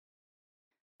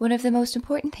One of the most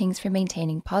important things for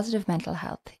maintaining positive mental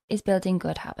health is building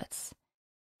good habits.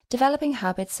 Developing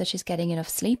habits such as getting enough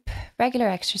sleep, regular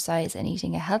exercise, and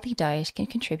eating a healthy diet can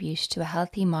contribute to a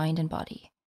healthy mind and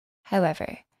body.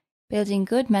 However, building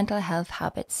good mental health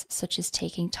habits such as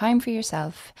taking time for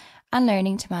yourself and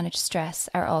learning to manage stress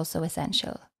are also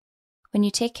essential. When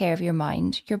you take care of your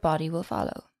mind, your body will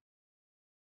follow.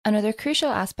 Another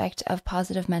crucial aspect of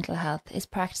positive mental health is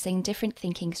practicing different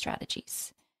thinking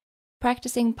strategies.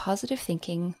 Practicing positive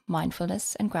thinking,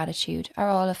 mindfulness, and gratitude are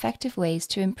all effective ways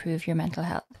to improve your mental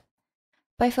health.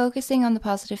 By focusing on the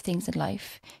positive things in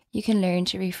life, you can learn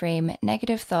to reframe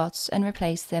negative thoughts and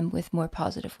replace them with more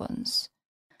positive ones.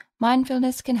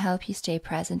 Mindfulness can help you stay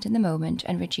present in the moment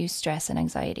and reduce stress and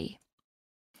anxiety.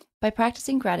 By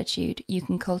practicing gratitude, you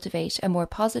can cultivate a more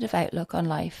positive outlook on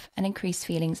life and increase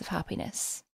feelings of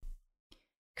happiness.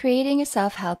 Creating a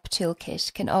self-help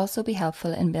toolkit can also be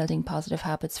helpful in building positive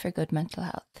habits for good mental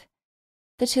health.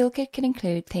 The toolkit can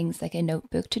include things like a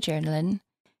notebook to journal in,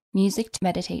 music to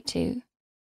meditate to,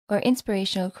 or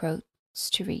inspirational quotes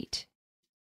to read.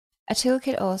 A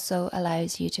toolkit also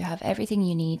allows you to have everything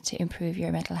you need to improve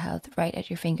your mental health right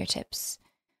at your fingertips.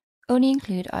 Only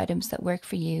include items that work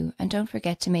for you, and don't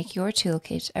forget to make your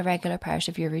toolkit a regular part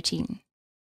of your routine.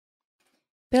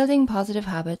 Building positive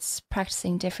habits,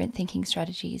 practicing different thinking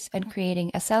strategies, and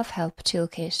creating a self-help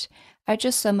toolkit are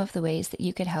just some of the ways that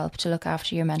you can help to look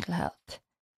after your mental health.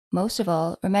 Most of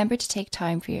all, remember to take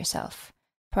time for yourself,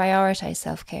 prioritize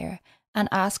self-care, and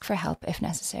ask for help if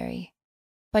necessary.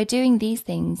 By doing these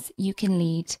things, you can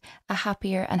lead a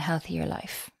happier and healthier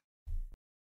life.